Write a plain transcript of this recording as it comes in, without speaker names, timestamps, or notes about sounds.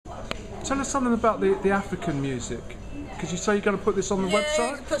Tell us something about the African music. Because you say you're going to put this on the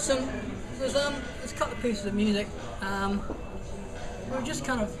website? Put some. There's a couple of pieces of music. We were just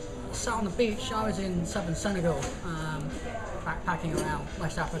kind of sat on the beach. I was in southern Senegal, backpacking around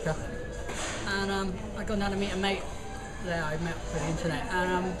West Africa, and I got down to meet a mate there I met through the internet,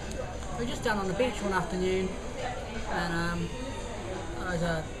 and we were just down on the beach one afternoon, and I was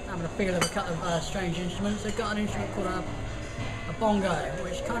having a feel of a couple of strange instruments. They've got an instrument called a bongo,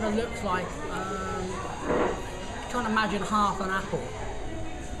 which kind of looks like, trying to imagine half an apple.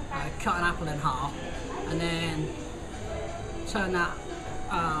 Cut an apple in half, and then turn that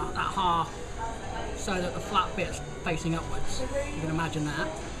half so that the flat bit's facing upwards. You can imagine that.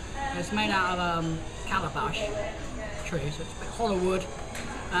 And it's made out of calabash tree, so it's a bit hollow wood,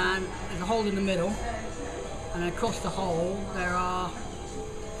 and there's a hole in the middle, and across the hole there are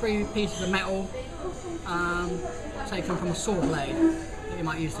 3 pieces of metal taken from a saw blade that you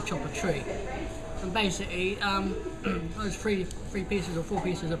might use to chop a tree. And basically, those 3 pieces or 4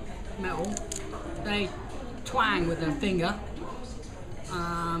 pieces of metal, they twang with their finger,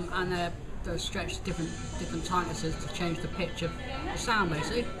 and they're stretched to different tightnesses to change the pitch of the sound,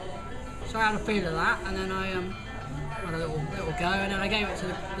 basically. So I had a feel of that, and then I had a little go, and then I gave it to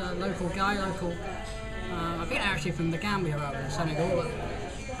the local guy, I think they're actually from the Gambia over in Senegal,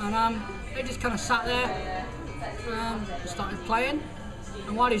 and they just kind of sat there, started playing.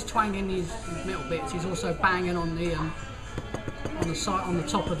 And while he's twanging these metal bits, he's also banging on the side, on the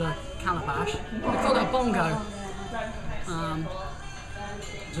top of the calabash. They call it a bongo.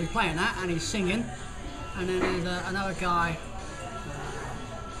 So he's playing that, and he's singing. And then there's another guy,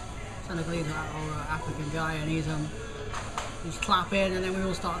 Senegalese or African guy, and he's clapping, and then we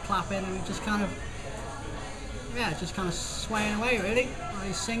all start clapping, and we just kind of swaying away really while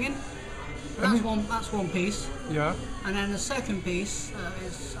he's singing. That's one piece. Yeah. And then the second piece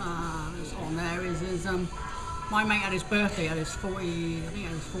is on there is my mate had his birthday, had his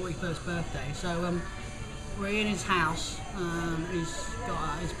 41st birthday. So we're in his house. He's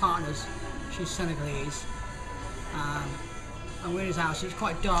got his partner's, she's Senegalese, and we're in his house. It's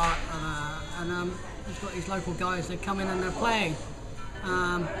quite dark, and he's got these local guys that come in and they're playing.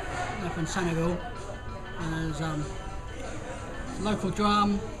 They're from Senegal, and there's local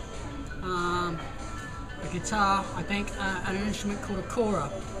drum. A guitar, I think, and an instrument called a kora.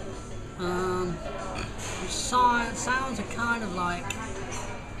 Which sounds are kind of like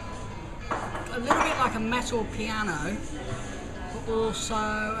a little bit like a metal piano, but also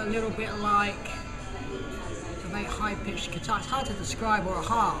a little bit like a very high-pitched guitar. It's hard to describe, or a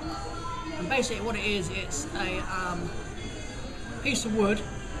harp. And basically, what it is, it's a piece of wood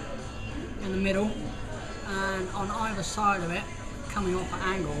in the middle, and on either side of it, coming off at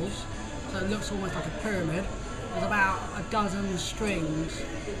angles. So it looks almost like a pyramid. There's about a dozen strings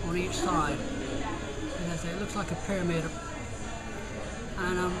on each side. And it looks like a pyramid,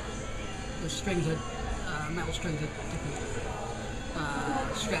 and the strings are metal strings of different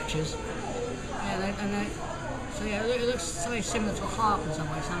stretches. Yeah, so yeah, it looks very similar to a harp in some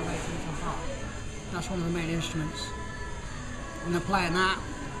way. It sounds very similar to a harp. That's one of the main instruments, and they're playing that.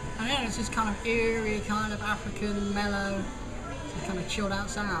 And yeah, it's this kind of eerie, kind of African mellow, kind of chilled out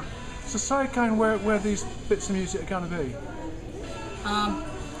sound. So say again where these bits of music are going to be.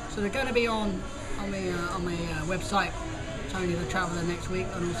 So they're going to be on my website, Tony the Traveller, next week,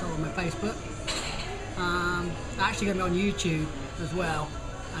 and also on my Facebook. They're actually going to be on YouTube as well,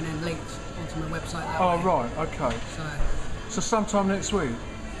 and then linked onto my website that way. Right, okay. So sometime next week?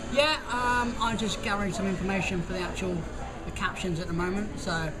 Yeah, I'm just gathering some information for the captions at the moment,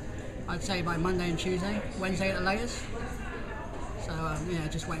 so I'd say by Monday and Tuesday, Wednesday at the latest. So yeah,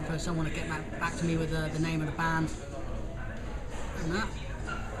 just waiting for someone to get back to me with the name of the band and that.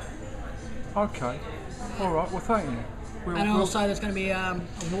 Okay. All right. Well, thank you. Also, there's going to be a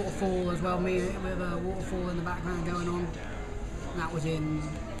waterfall as well. Me with a waterfall in the background going on. And that was in.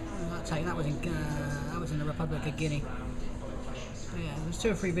 That was in the Republic of Guinea. So yeah, there's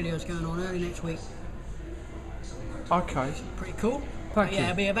 2 or 3 videos going on early next week. Okay. Pretty cool. Thank you. Yeah,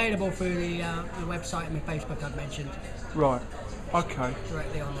 it'll be available through the website and my Facebook I've mentioned. Right. Okay.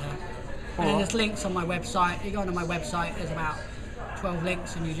 Directly on there. And then there's links on my website. You go onto my website, there's about 12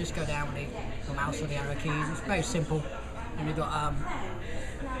 links, and you just go down with the mouse or the arrow keys. It's very simple. And you've got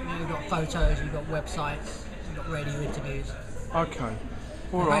photos, you've got websites, you've got radio interviews. Okay.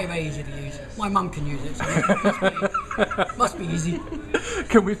 Very, very easy to use. My mum can use it, so it must be easy.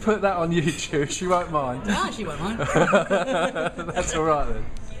 Can we put that on YouTube? She won't mind. No, she won't mind. That's all right then.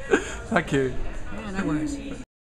 Thank you. Yeah, no worries.